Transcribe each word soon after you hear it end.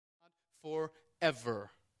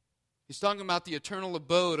forever. He's talking about the eternal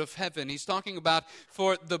abode of heaven. He's talking about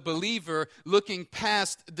for the believer looking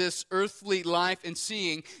past this earthly life and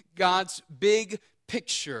seeing God's big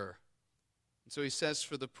picture. So he says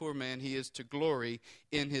for the poor man, he is to glory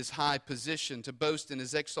in his high position, to boast in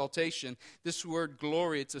his exaltation. This word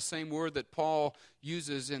glory, it's the same word that Paul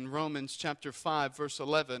uses in Romans chapter 5, verse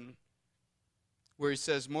 11, where he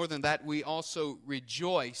says, more than that, we also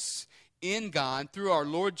rejoice in God through our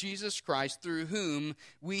Lord Jesus Christ, through whom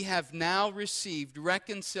we have now received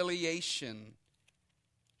reconciliation.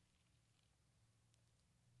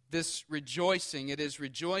 This rejoicing, it is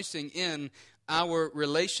rejoicing in our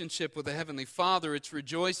relationship with the Heavenly Father. It's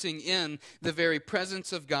rejoicing in the very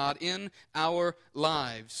presence of God in our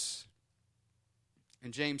lives.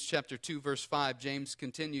 In James chapter 2, verse 5, James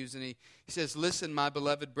continues and he says, listen, my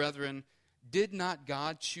beloved brethren, did not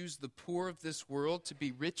God choose the poor of this world to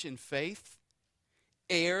be rich in faith,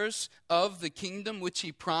 heirs of the kingdom which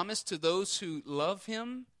he promised to those who love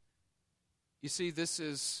him? You see, this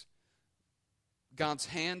is God's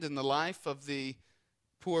hand in the life of the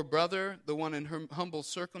poor brother, the one in humble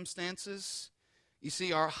circumstances. You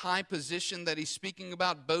see, our high position that he's speaking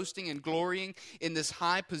about, boasting and glorying in this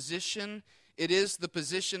high position, it is the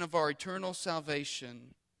position of our eternal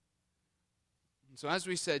salvation. And so as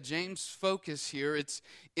we said, James' focus here,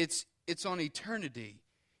 it's on eternity.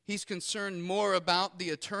 He's concerned more about the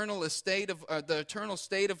eternal state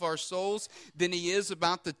of our souls than he is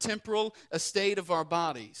about the temporal estate of our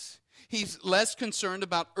bodies. He's less concerned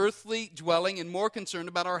about earthly dwelling and more concerned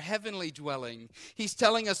about our heavenly dwelling. He's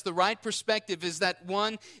telling us the right perspective is that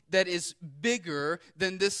one that is bigger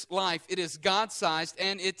than this life. It is God-sized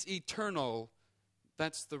and it's eternal.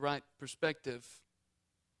 That's the right perspective.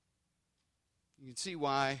 You can see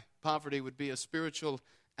why poverty would be a spiritual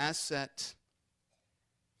asset.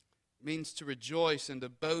 It means to rejoice and to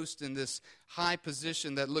boast in this high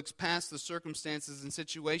position that looks past the circumstances and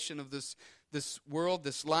situation of this world,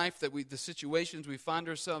 this life, the situations we find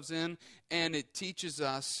ourselves in, and it teaches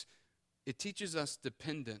us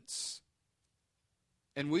dependence.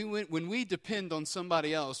 And when we depend on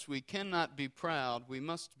somebody else, we cannot be proud, we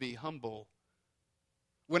must be humble.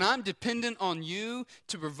 When I'm dependent on you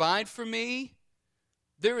to provide for me,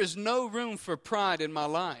 there is no room for pride in my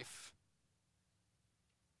life.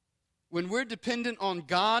 When we're dependent on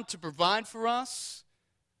God to provide for us,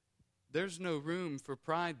 there's no room for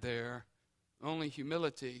pride there, only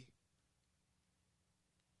humility.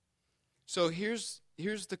 So here's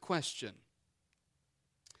the question.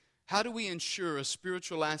 How do we ensure a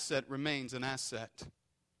spiritual asset remains an asset?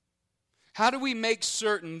 How do we make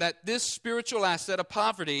certain that this spiritual asset of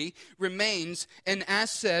poverty remains an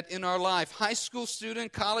asset in our life? High school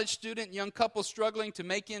student, college student, young couple struggling to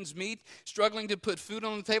make ends meet, struggling to put food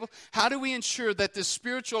on the table. How do we ensure that this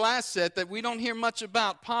spiritual asset that we don't hear much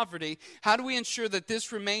about, poverty, how do we ensure that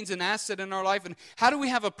this remains an asset in our life? And how do we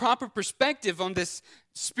have a proper perspective on this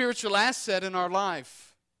spiritual asset in our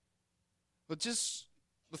life? Well, just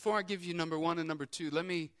before I give you number one and number two, let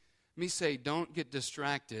me say, don't get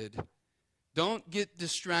distracted. Don't get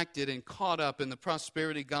distracted and caught up in the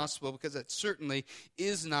prosperity gospel, because that certainly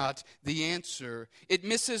is not the answer. It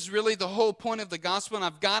misses really the whole point of the gospel, and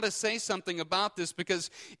I've got to say something about this because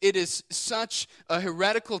it is such a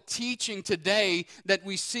heretical teaching today that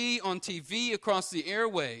we see on TV across the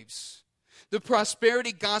airwaves. The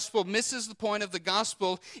prosperity gospel misses the point of the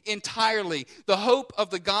gospel entirely. The hope of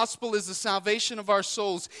the gospel is the salvation of our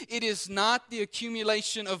souls. It is not the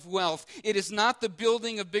accumulation of wealth. It is not the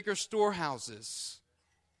building of bigger storehouses.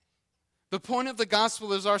 The point of the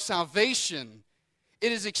gospel is our salvation.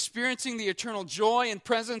 It is experiencing the eternal joy and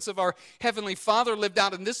presence of our Heavenly Father lived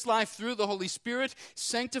out in this life through the Holy Spirit,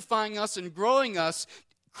 sanctifying us and growing us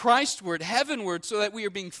Christward, heavenward, so that we are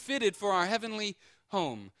being fitted for our heavenly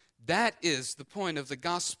home. That is the point of the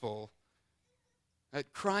gospel,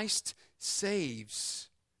 that Christ saves.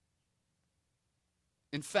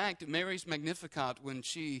 In fact, Mary's Magnificat, when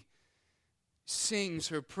she sings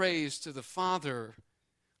her praise to the Father,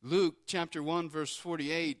 Luke chapter 1, verse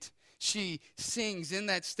 48, she sings in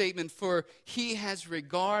that statement, for he has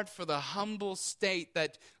regard for the humble state,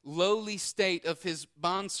 that lowly state of his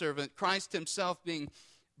bondservant, Christ himself being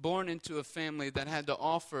born into a family that had to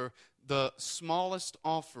offer the smallest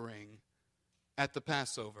offering at the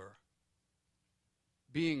Passover.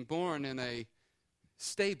 Being born in a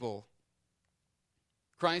stable.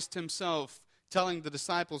 Christ himself telling the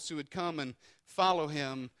disciples who would come and follow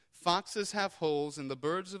him, foxes have holes and the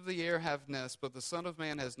birds of the air have nests, but the Son of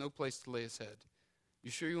Man has no place to lay his head. You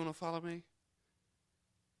sure you want to follow me?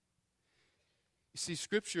 You see,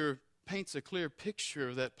 Scripture paints a clear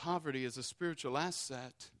picture that poverty is a spiritual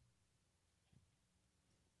asset.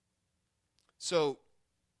 So,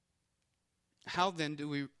 how then do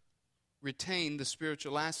we retain the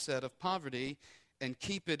spiritual asset of poverty and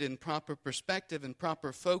keep it in proper perspective and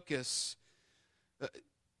proper focus?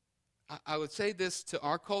 I would say this to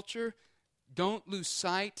our culture: don't lose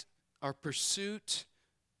sight of the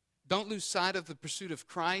pursuit of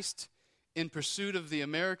Christ in pursuit of the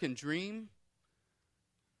American dream.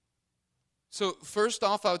 So first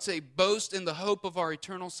off, I would say boast in the hope of our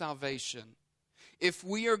eternal salvation. If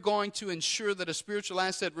we are going to ensure that a spiritual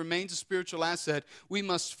asset remains a spiritual asset, we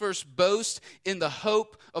must first boast in the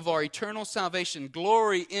hope of our eternal salvation.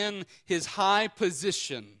 Glory in His high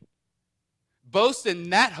position. Boast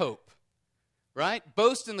in that hope. Right?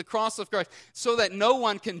 Boast in the cross of Christ, so that no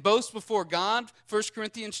one can boast before God, 1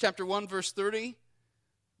 Corinthians chapter 1, verse 30,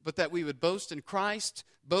 but that we would boast in Christ,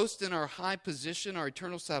 boast in our high position, our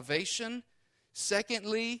eternal salvation.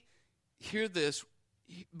 Secondly, hear this,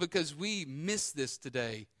 because we miss this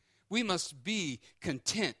today, we must be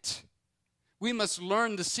content. We must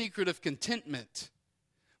learn the secret of contentment.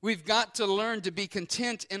 We've got to learn to be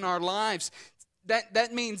content in our lives.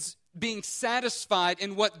 That means being satisfied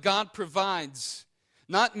in what God provides.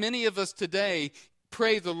 Not many of us today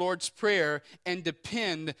pray the Lord's Prayer and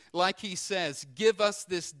depend, like He says, give us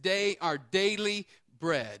this day our daily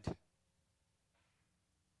bread.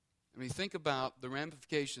 I mean, think about the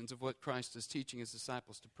ramifications of what Christ is teaching His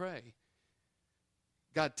disciples to pray.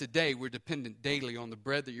 God, today we're dependent daily on the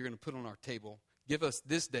bread that you're going to put on our table. Give us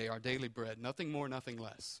this day our daily bread, nothing more, nothing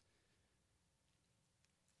less.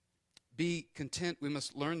 Be content. We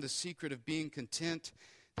must learn the secret of being content.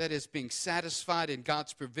 That is, being satisfied in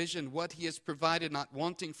God's provision, what He has provided, not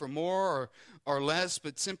wanting for more or less,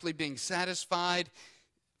 but simply being satisfied,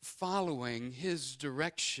 following His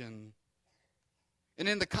direction. And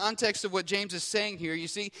in the context of what James is saying here, you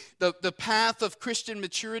see, the path of Christian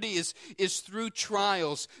maturity is through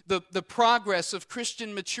trials. The progress of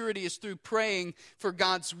Christian maturity is through praying for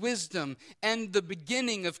God's wisdom. And the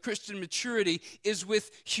beginning of Christian maturity is with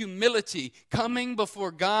humility, coming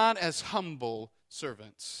before God as humble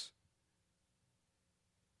servants.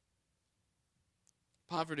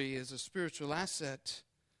 Poverty is a spiritual asset,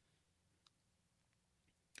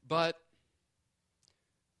 but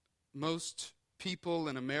most people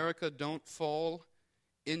in America don't fall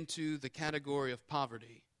into the category of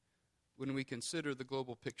poverty when we consider the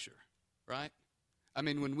global picture, right? I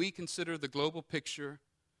mean, when we consider the global picture,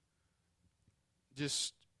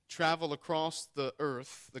 just travel across the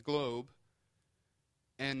earth, the globe,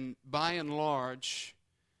 and by and large,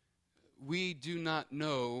 we do not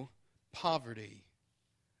know poverty.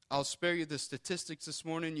 I'll spare you the statistics this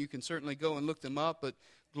morning. You can certainly go and look them up, but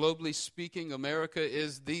globally speaking, America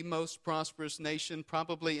is the most prosperous nation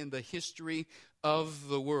probably in the history of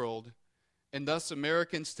the world. And thus,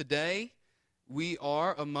 Americans today, we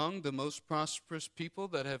are among the most prosperous people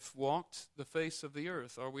that have walked the face of the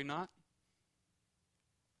earth, are we not?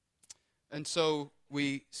 And so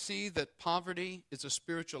we see that poverty is a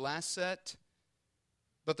spiritual asset,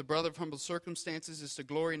 but the brother of humble circumstances is to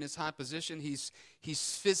glory in his high position. He's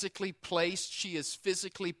physically placed, she is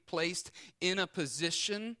physically placed in a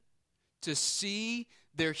position to see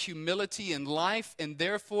their humility in life and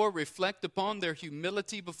therefore reflect upon their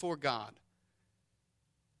humility before God.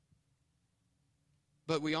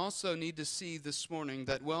 But we also need to see this morning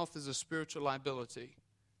that wealth is a spiritual liability.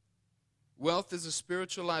 Wealth is a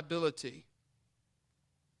spiritual liability.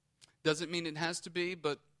 Doesn't mean it has to be,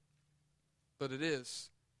 but it is.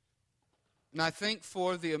 And I think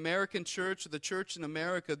for the American church, or the church in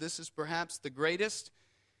America, this is perhaps the greatest.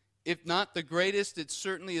 If not the greatest, it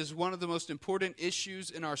certainly is one of the most important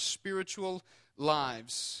issues in our spiritual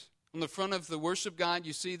lives. On the front of the worship guide,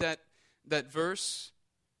 you see that verse,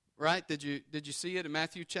 right? Did you see it in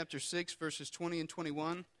Matthew chapter 6, verses 20 and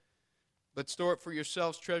 21? But store up for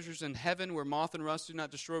yourselves treasures in heaven where moth and rust do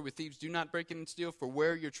not destroy, where thieves do not break in and steal. For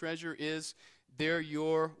where your treasure is, there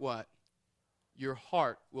your what? Your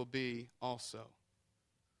heart will be also.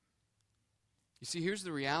 You see, here's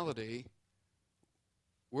the reality.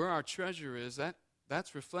 Where our treasure is,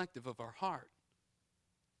 that's reflective of our heart.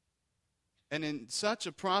 And in such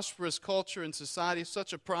a prosperous culture and society,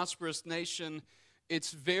 such a prosperous nation,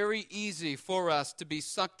 it's very easy for us to be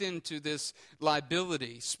sucked into this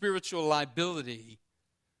liability, spiritual liability,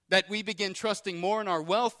 that we begin trusting more in our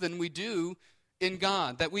wealth than we do in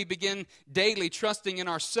God, that we begin daily trusting in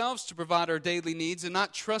ourselves to provide our daily needs and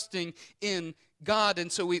not trusting in God.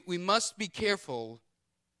 And so we must be careful.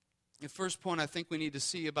 The first point I think we need to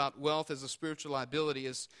see about wealth as a spiritual liability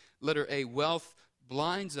is letter A, wealth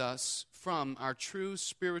blinds us from our true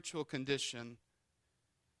spiritual condition.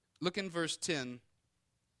 Look in verse 10.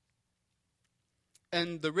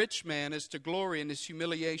 And the rich man is to glory in his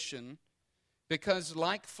humiliation, because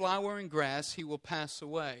like flower and grass, he will pass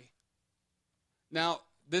away. Now,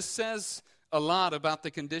 this says a lot about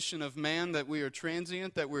the condition of man, that we are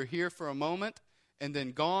transient, that we're here for a moment and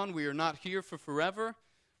then gone. We are not here for forever.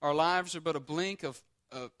 Our lives are but a blink of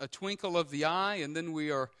a twinkle of the eye, and then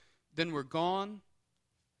we're gone.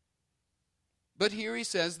 But here he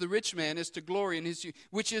says the rich man is to glory in his,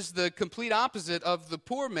 which is the complete opposite of the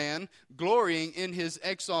poor man glorying in his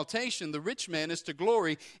exaltation. The rich man is to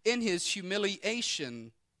glory in his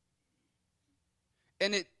humiliation.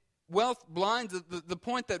 And the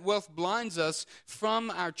point that wealth blinds us from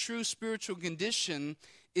our true spiritual condition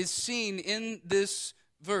is seen in this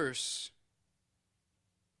verse.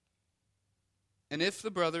 And if the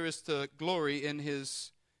brother is to glory in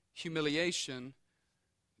his humiliation,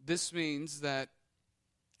 this means that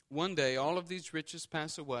one day all of these riches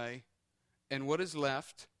pass away, and what is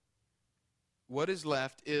left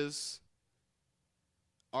is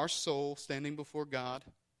our soul standing before God,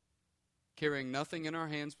 carrying nothing in our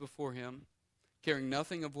hands before Him, carrying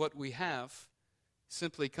nothing of what we have,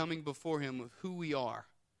 simply coming before Him with who we are,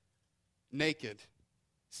 naked,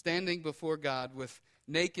 standing before God with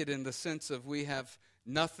naked in the sense of we have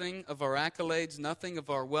nothing of our accolades, nothing of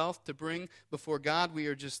our wealth to bring before God. We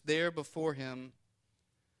are just there before Him.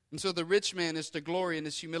 And so the rich man is to glory in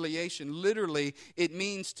his humiliation. Literally, it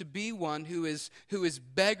means to be one who is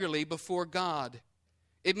beggarly before God.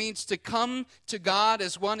 It means to come to God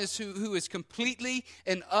as one who is completely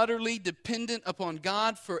and utterly dependent upon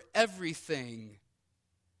God for everything.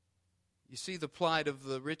 You see the plight of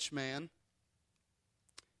the rich man.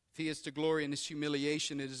 If he is to glory in his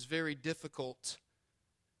humiliation, it is very difficult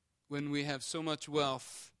when we have so much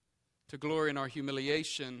wealth to glory in our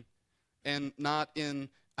humiliation and not in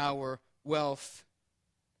our wealth.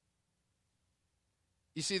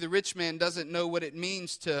 You see, the rich man doesn't know what it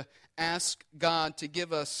means to ask God to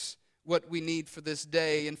give us what we need for this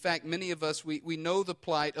day. In fact, many of us, we know the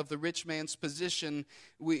plight of the rich man's position.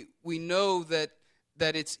 We know that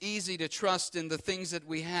it's easy to trust in the things that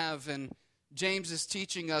we have, and James is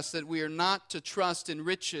teaching us that we are not to trust in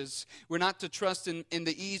riches. We're not to trust in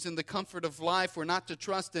the ease and the comfort of life. We're not to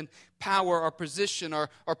trust in power or position or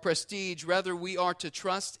prestige. Rather, we are to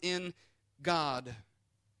trust in God.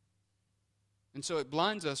 And so it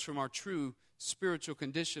blinds us from our true spiritual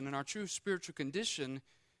condition. And our true spiritual condition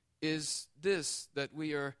is this, that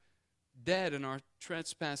we are dead in our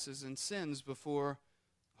trespasses and sins before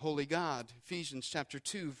holy God. Ephesians chapter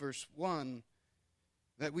 2, verse 1.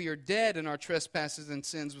 That we are dead in our trespasses and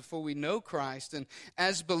sins before we know Christ. And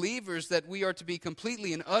as believers, that we are to be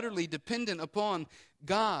completely and utterly dependent upon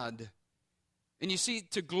God. And you see,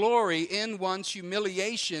 to glory in one's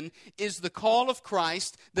humiliation is the call of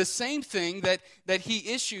Christ, the same thing that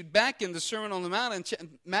He issued back in the Sermon on the Mount in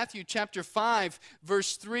Matthew chapter 5,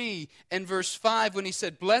 verse 3 and verse 5, when He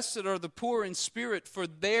said, "Blessed are the poor in spirit, for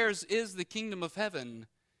theirs is the kingdom of heaven."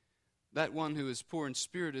 That one who is poor in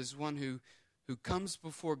spirit is one who comes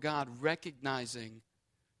before God recognizing,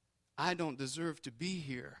 I don't deserve to be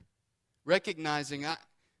here. Recognizing,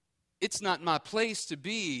 it's not my place to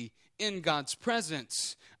be in God's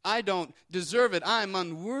presence. I don't deserve it. I'm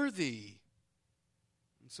unworthy.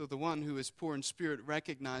 And so the one who is poor in spirit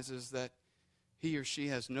recognizes that he or she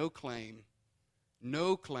has no claim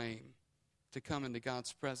to come into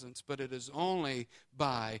God's presence, but it is only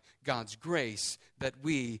by God's grace that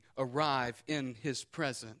we arrive in His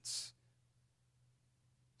presence.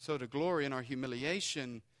 So to glory in our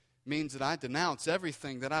humiliation means that I denounce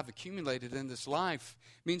everything that I've accumulated in this life.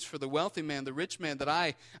 It means for the wealthy man, the rich man, that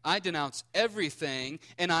I denounce everything,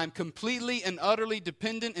 and I'm completely and utterly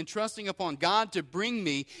dependent and trusting upon God to bring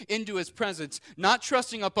me into His presence. Not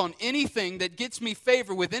trusting upon anything that gets me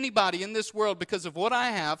favor with anybody in this world because of what I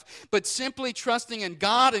have, but simply trusting in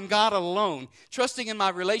God and God alone. Trusting in my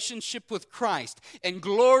relationship with Christ and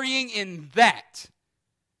glorying in that.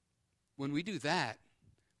 When we do that,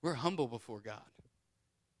 we're humble before God.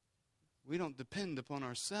 We don't depend upon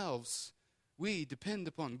ourselves. We depend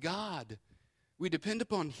upon God. We depend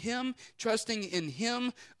upon Him, trusting in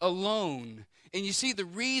Him alone. And you see, the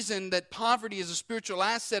reason that poverty is a spiritual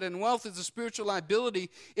asset and wealth is a spiritual liability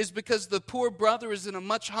is because the poor brother is in a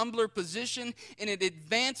much humbler position, and it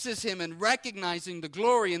advances him in recognizing the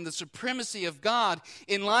glory and the supremacy of God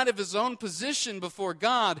in light of his own position before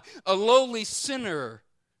God, a lowly sinner.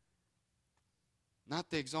 Not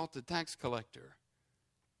the exalted tax collector,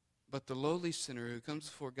 but the lowly sinner who comes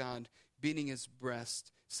before God, beating his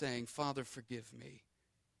breast, saying, "Father, forgive me,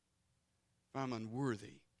 for I'm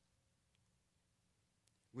unworthy."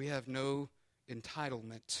 We have no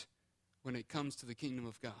entitlement when it comes to the kingdom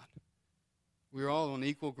of God. We're all on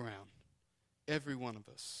equal ground, every one of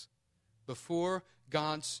us, before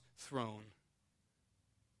God's throne.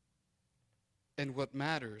 And what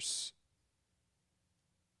matters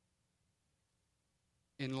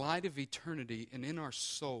in light of eternity and in our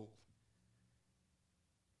soul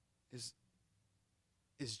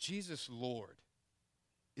is Jesus Lord?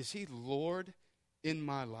 Is He Lord in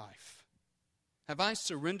my life? Have I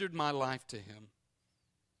surrendered my life to Him?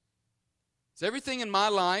 Is everything in my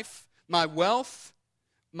life, my wealth,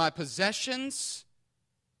 my possessions,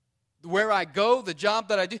 where I go, the job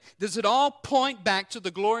that I do, does it all point back to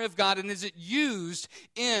the glory of God, and is it used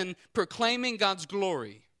in proclaiming God's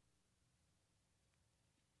glory?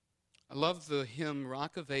 I love the hymn,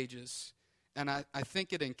 Rock of Ages, and I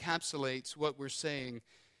think it encapsulates what we're saying,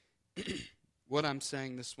 what I'm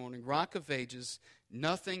saying this morning. Rock of Ages,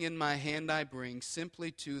 nothing in my hand I bring,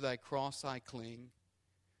 simply to thy cross I cling.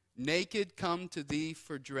 Naked come to thee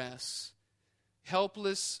for dress,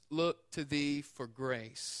 helpless look to thee for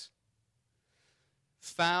grace.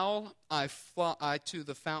 Foul I to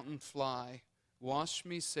the fountain fly, wash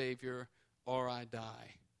me, Savior, or I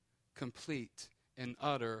die. Complete and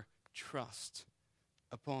utter trust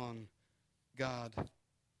upon God.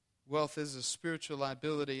 Wealth is a spiritual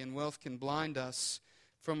liability, and wealth can blind us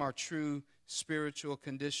from our true spiritual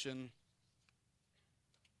condition.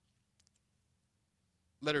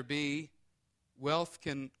 Letter B, wealth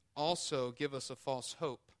can also give us a false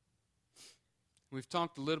hope. We've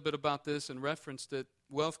talked a little bit about this and referenced it.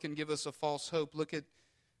 Wealth can give us a false hope. Look at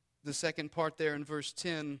the second part there in verse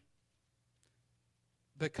 10.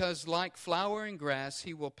 Because like flowering grass,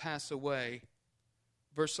 he will pass away.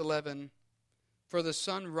 Verse 11. For the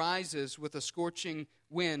sun rises with a scorching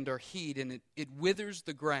wind or heat, and it withers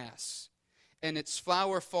the grass, and its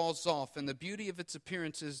flower falls off, and the beauty of its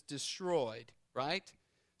appearance is destroyed. Right?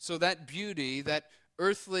 So that beauty, that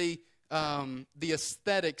earthly the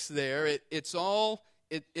aesthetics there, it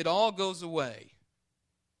all goes away.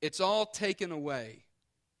 It's all taken away.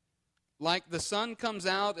 Like the sun comes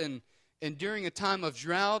out and during a time of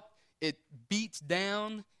drought, it beats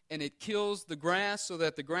down and it kills the grass so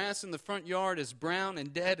that the grass in the front yard is brown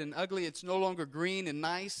and dead and ugly. It's no longer green and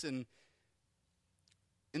nice. And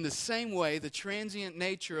in the same way, the transient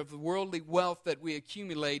nature of the worldly wealth that we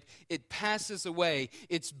accumulate, it passes away.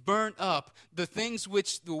 It's burnt up. The things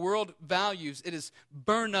which the world values, it is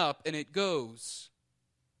burned up and it goes.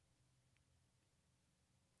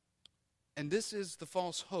 And this is the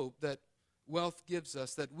false hope that wealth gives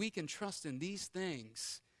us, that we can trust in these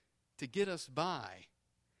things to get us by.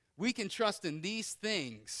 We can trust in these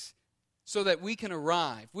things so that we can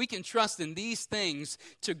arrive. We can trust in these things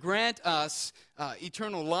to grant us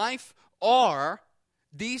eternal life, or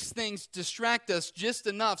these things distract us just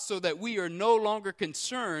enough so that we are no longer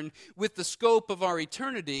concerned with the scope of our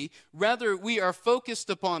eternity. Rather, we are focused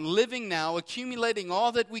upon living now, accumulating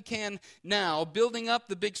all that we can now, building up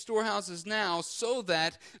the big storehouses now, so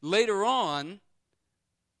that later on,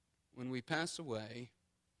 when we pass away,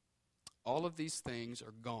 all of these things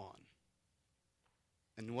are gone.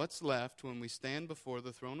 And what's left when we stand before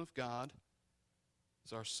the throne of God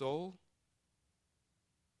is our soul.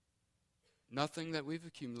 Nothing that we've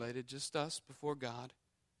accumulated, just us before God.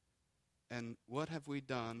 And what have we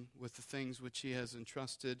done with the things which He has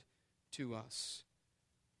entrusted to us?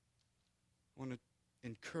 I want to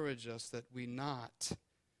encourage us that we not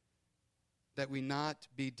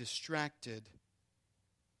be distracted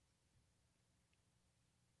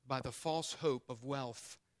by the false hope of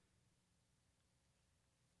wealth.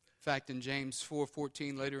 In fact, in James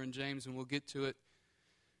 4:14, later in James, and we'll get to it,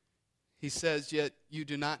 he says, yet you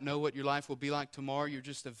do not know what your life will be like tomorrow. You're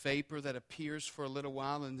just a vapor that appears for a little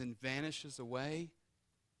while and then vanishes away.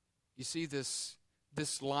 You see, this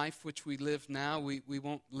life which we live now, we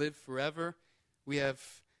won't live forever. We have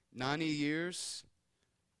 90 years,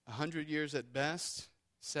 100 years at best,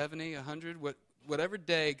 70, 100, whatever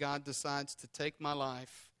day God decides to take my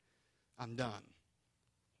life, I'm done.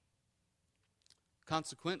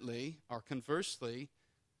 Consequently, or conversely,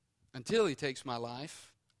 until He takes my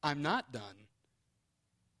life, I'm not done.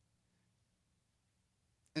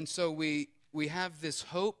 And so we have this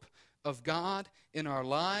hope of God in our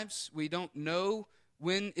lives. We don't know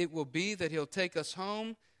when it will be that He'll take us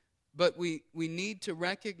home, but we need to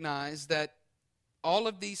recognize that all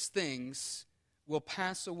of these things will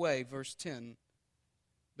pass away, verse 10.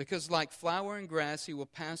 Because like flower and grass, He will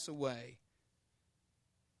pass away.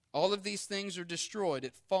 All of these things are destroyed.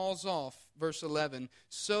 It falls off. Verse 11.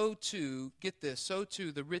 So too, get this, so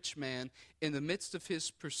too the rich man in the midst of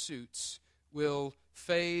his pursuits will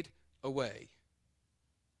fade away.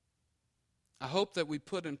 I hope that we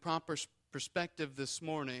put in proper perspective this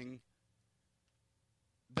morning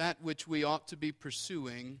that which we ought to be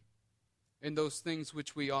pursuing and those things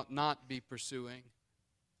which we ought not be pursuing.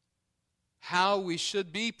 How we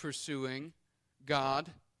should be pursuing God,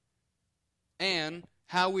 and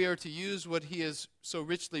how we are to use what He has so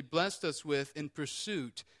richly blessed us with in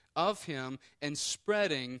pursuit of Him and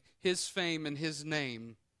spreading His fame and His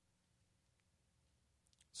name.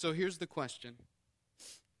 So here's the question.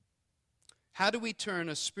 How do we turn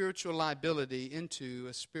a spiritual liability into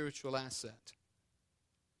a spiritual asset?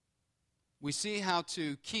 We see how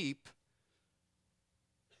to keep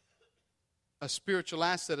a spiritual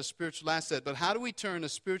asset, but how do we turn a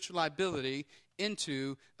spiritual liability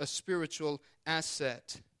into a spiritual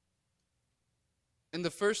asset? And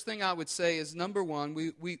the first thing I would say is, number one,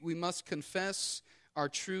 we must confess our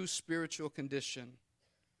true spiritual condition.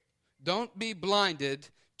 Don't be blinded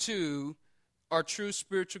to our true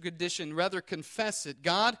spiritual condition. Rather, confess it.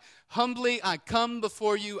 God, humbly, I come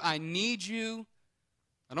before you. I need you.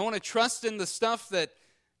 I don't want to trust in the stuff that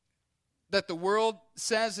the world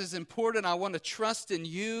says is important. I want to trust in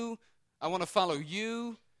you. I want to follow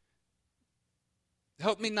you.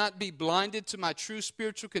 Help me not be blinded to my true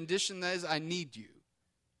spiritual condition, that is, I need you.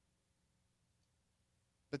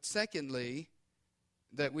 But secondly,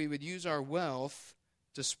 that we would use our wealth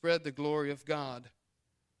to spread the glory of God.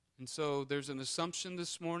 And so there's an assumption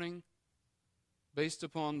this morning based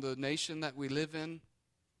upon the nation that we live in,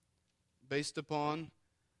 based upon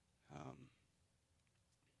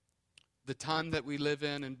the time that we live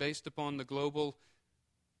in, and based upon the global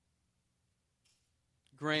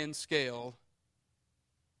grand scale,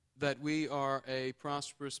 that we are a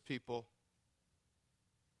prosperous people.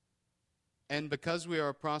 And because we are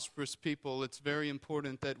a prosperous people, it's very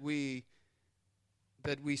important that we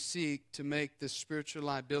seek to make this spiritual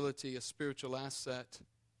liability a spiritual asset,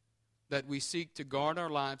 that we seek to guard our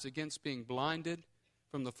lives against being blinded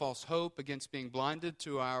from the false hope, against being blinded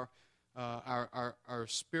to our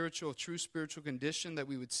true spiritual condition, that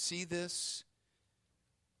we would see this,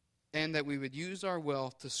 and that we would use our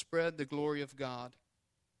wealth to spread the glory of God.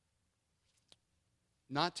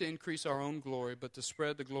 Not to increase our own glory, but to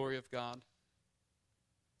spread the glory of God.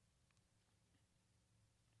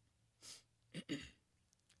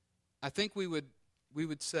 I think we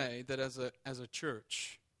would say that as a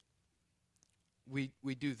church,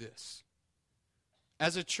 we do this.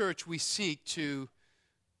 As a church, we seek to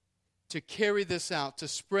carry this out, to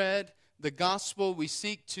spread the gospel. We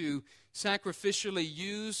seek to sacrificially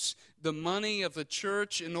use the money of the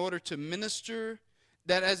church in order to minister.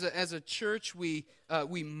 That as a church, we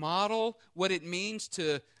model what it means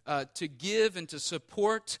to give and to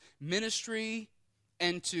support ministry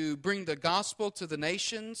and to bring the gospel to the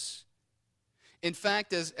nations. In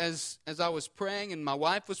fact, as I was praying and my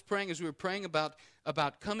wife was praying, as we were praying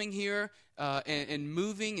about coming here and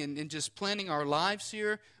moving and just planning our lives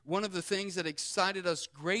here, one of the things that excited us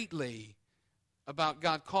greatly about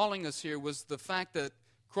God calling us here was the fact that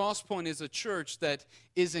Crosspoint is a church that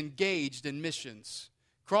is engaged in missions.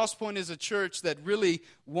 Crosspoint is a church that really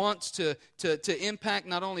wants to impact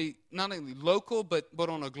not only local, but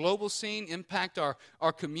on a global scene, impact our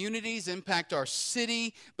communities, impact our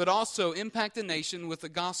city, but also impact the nation with the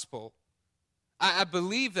gospel. I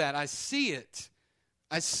believe that. I see it.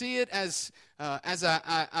 I see it as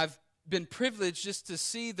I've been privileged just to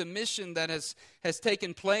see the mission that has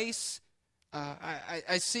taken place.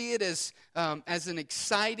 I see it as an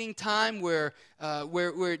exciting time where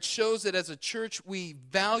it shows that as a church we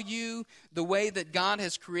value the way that God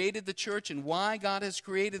has created the church and why God has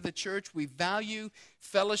created the church. We value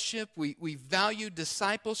fellowship. We value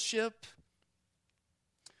discipleship.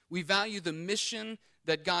 We value the mission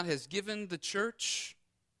that God has given the church.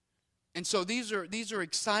 And so these are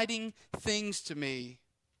exciting things to me.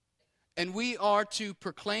 And we are to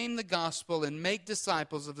proclaim the gospel and make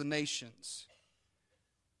disciples of the nations.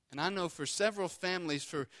 And I know for several families,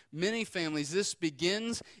 for many families, this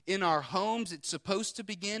begins in our homes. It's supposed to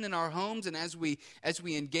begin in our homes. And as we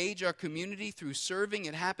engage our community through serving,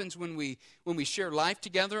 it happens when we share life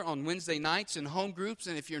together on Wednesday nights in home groups.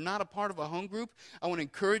 And if you're not a part of a home group, I want to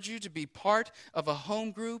encourage you to be part of a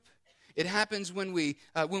home group. It happens when we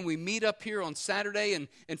meet up here on Saturday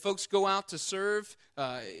and folks go out to serve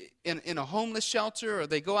in a homeless shelter, or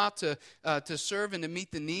they go out to serve and to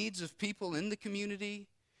meet the needs of people in the community.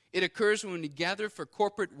 It occurs when we gather for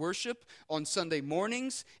corporate worship on Sunday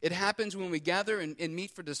mornings. It happens when we gather and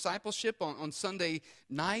meet for discipleship on Sunday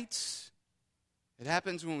nights. It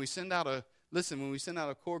happens when we send out a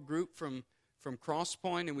core group from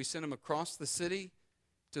Crosspoint and we send them across the city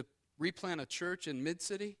to replant a church in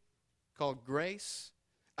Mid-City called Grace.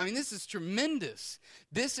 I mean, this is tremendous.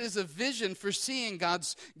 This is a vision for seeing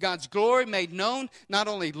God's glory made known, not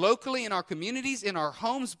only locally in our communities, in our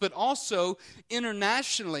homes, but also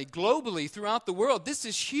internationally, globally, throughout the world. This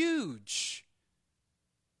is huge.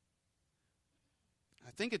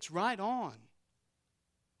 I think it's right on.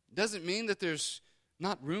 It doesn't mean that there's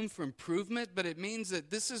not room for improvement, but it means that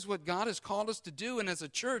this is what God has called us to do. And as a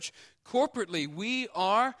church, corporately, we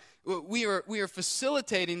are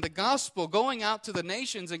facilitating the gospel, going out to the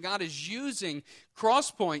nations, and God is using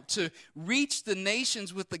Crosspoint to reach the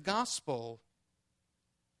nations with the gospel.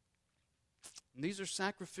 And these are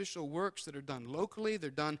sacrificial works that are done locally, they're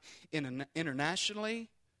done internationally.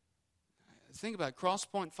 Think about it.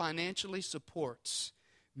 Crosspoint financially supports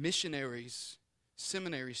missionaries,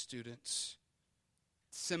 seminary students,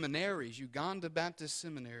 seminaries, Uganda Baptist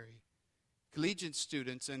Seminary, collegiate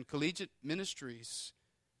students and collegiate ministries,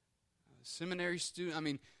 seminary students. I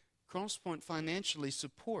mean, Crosspoint financially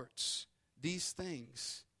supports these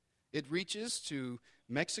things. It reaches to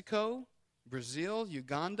Mexico, Brazil,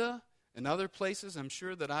 Uganda, and other places I'm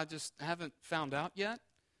sure that I just haven't found out yet.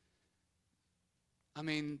 I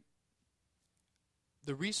mean,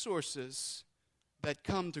 the resources that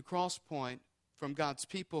come to Crosspoint from God's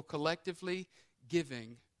people collectively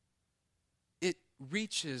giving, it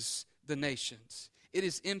reaches the nations. It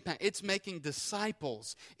is impact. It's making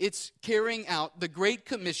disciples. It's carrying out the great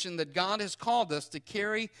commission that God has called us to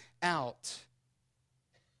carry out.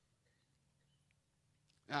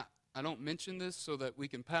 Now, I don't mention this so that we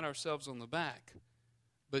can pat ourselves on the back,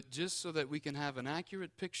 but just so that we can have an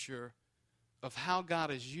accurate picture of how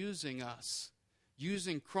God is using us,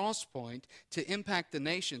 using Crosspoint to impact the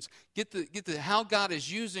nations. Get the how God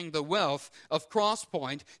is using the wealth of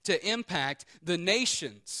Crosspoint to impact the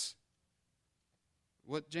nations.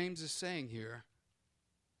 What James is saying here.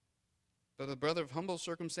 But the brother of humble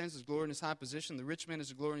circumstances, glory in his high position. The rich man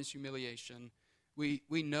is a glory in his humiliation. We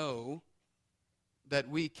know that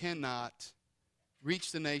we cannot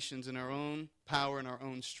reach the nations in our own power and our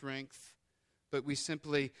own strength, but we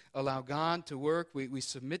simply allow God to work. We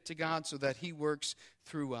submit to God so that He works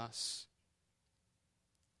through us.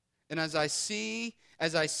 And as I see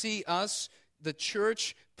us, the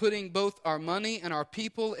church, putting both our money and our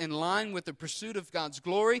people in line with the pursuit of God's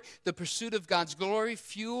glory, the pursuit of God's glory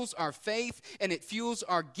fuels our faith, and it fuels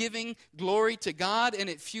our giving glory to God, and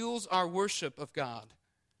it fuels our worship of God.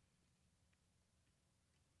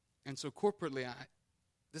 And so corporately,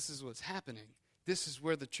 this is what's happening. This is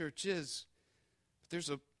where the church is. But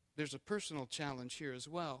there's a personal challenge here as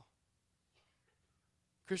well.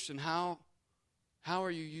 Christian, how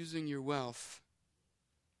are you using your wealth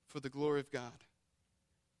for the glory of God?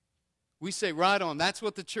 We say, right on, that's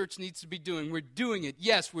what the church needs to be doing. We're doing it.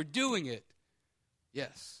 Yes, we're doing it.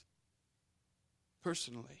 Yes.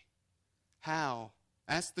 Personally, how?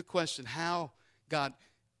 Ask the question, how, God,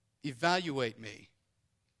 evaluate me.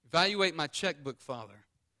 Evaluate my checkbook, Father.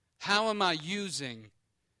 How am I using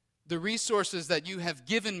the resources that you have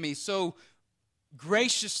given me, so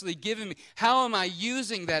graciously given me? How am I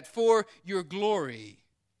using that for your glory?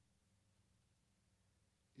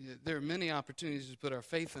 There are many opportunities to put our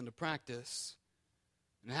faith into practice.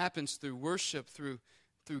 It happens through worship, through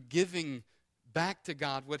giving back to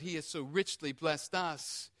God what He has so richly blessed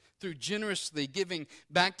us, through generously giving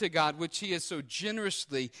back to God which He has so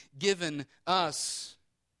generously given us.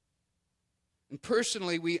 And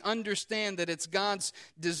personally, we understand that it's God's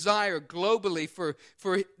desire globally for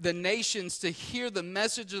the nations to hear the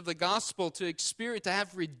message of the gospel, to experience, to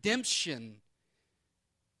have redemption.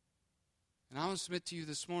 And I want to submit to you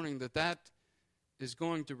this morning that is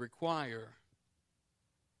going to require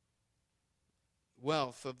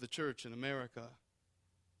wealth of the church in America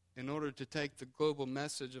in order to take the global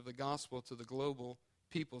message of the gospel to the global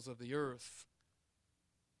peoples of the earth.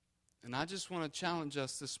 And I just want to challenge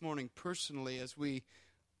us this morning personally as we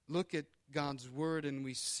look at God's Word and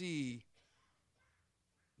we see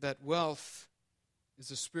that wealth is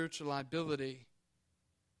a spiritual liability.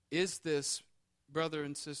 Is this, brother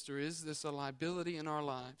and sister, is this a liability in our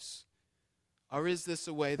lives? Or is this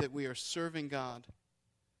a way that we are serving God?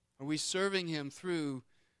 Are we serving Him through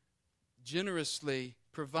generously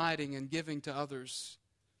providing and giving to others?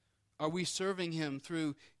 Are we serving Him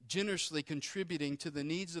through generously contributing to the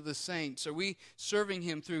needs of the saints? Are we serving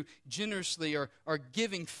Him through generously or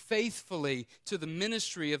giving faithfully to the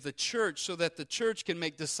ministry of the church so that the church can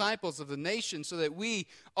make disciples of the nation, so that we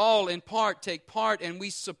all in part take part and we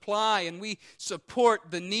supply and we support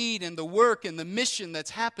the need and the work and the mission that's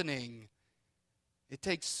happening? It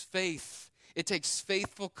takes faith. It takes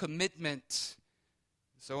faithful commitment.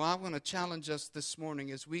 So I want to challenge us this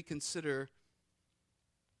morning as we consider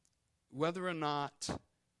whether or not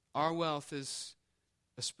our wealth is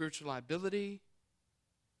a spiritual liability,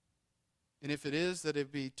 and if it is, that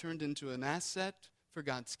it be turned into an asset for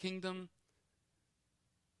God's kingdom,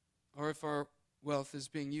 or if our wealth is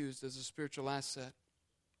being used as a spiritual asset.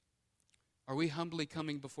 Are we humbly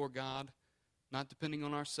coming before God, not depending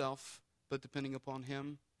on ourselves, but depending upon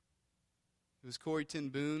Him? It was Corrie ten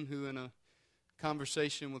Boom who, in a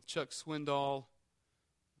conversation with Chuck Swindoll,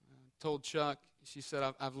 told Chuck, she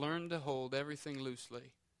said, I've learned to hold everything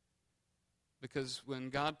loosely, because when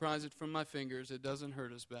God pries it from my fingers, it doesn't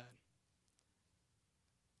hurt as bad.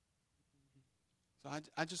 So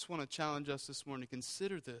I just want to challenge us this morning.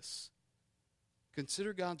 Consider this.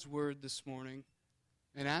 Consider God's Word this morning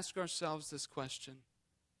and ask ourselves this question.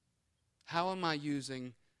 How am I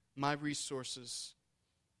using my resources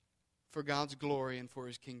for God's glory and for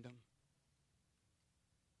His kingdom?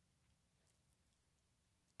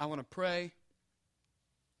 I want to pray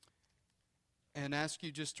and ask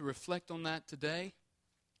you just to reflect on that today,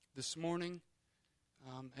 this morning.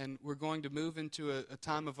 And we're going to move into a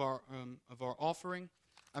time of our offering,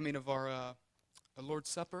 of our Lord's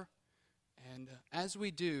Supper. And as we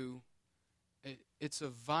do, it's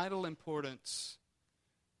of vital importance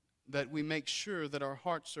that we make sure that our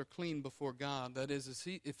hearts are clean before God. That is,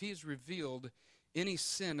 if He has revealed any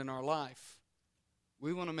sin in our life,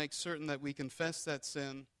 we want to make certain that we confess that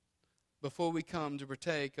sin before we come to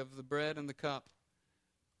partake of the bread and the cup,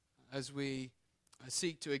 as we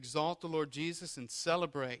seek to exalt the Lord Jesus and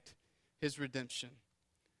celebrate His redemption.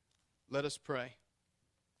 Let us pray.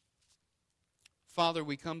 Father,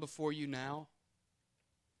 we come before you now,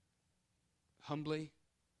 humbly,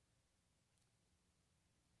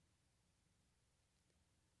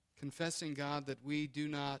 confessing, God, that we do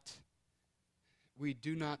not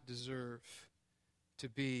deserve to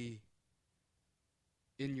be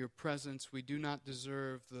in your presence. We do not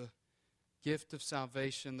deserve the gift of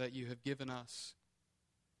salvation that you have given us.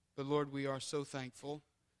 But Lord, we are so thankful.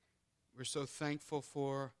 We're so thankful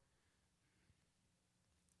for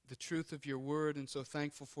the truth of your word, and so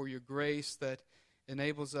thankful for your grace that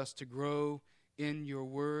enables us to grow in your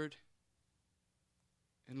word.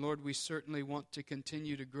 And Lord, we certainly want to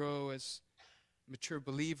continue to grow as mature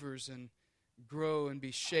believers and grow and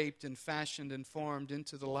be shaped and fashioned and formed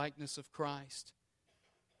into the likeness of Christ.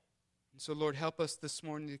 And so, Lord, help us this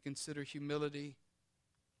morning to consider humility.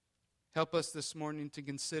 Help us this morning to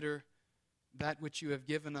consider that which you have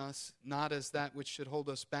given us, not as that which should hold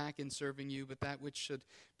us back in serving you, but that which should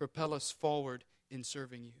propel us forward in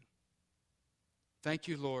serving you. Thank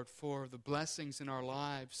you, Lord, for the blessings in our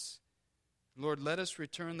lives. Lord, let us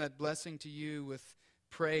return that blessing to you with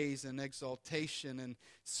praise and exaltation and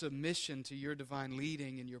submission to your divine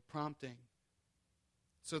leading and your prompting,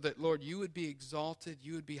 so that, Lord, you would be exalted,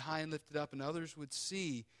 you would be high and lifted up, and others would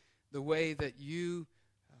see the way that you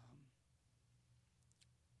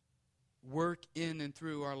work in and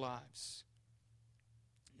through our lives.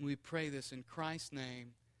 We pray this in Christ's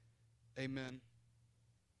name. Amen.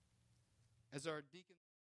 As our deacon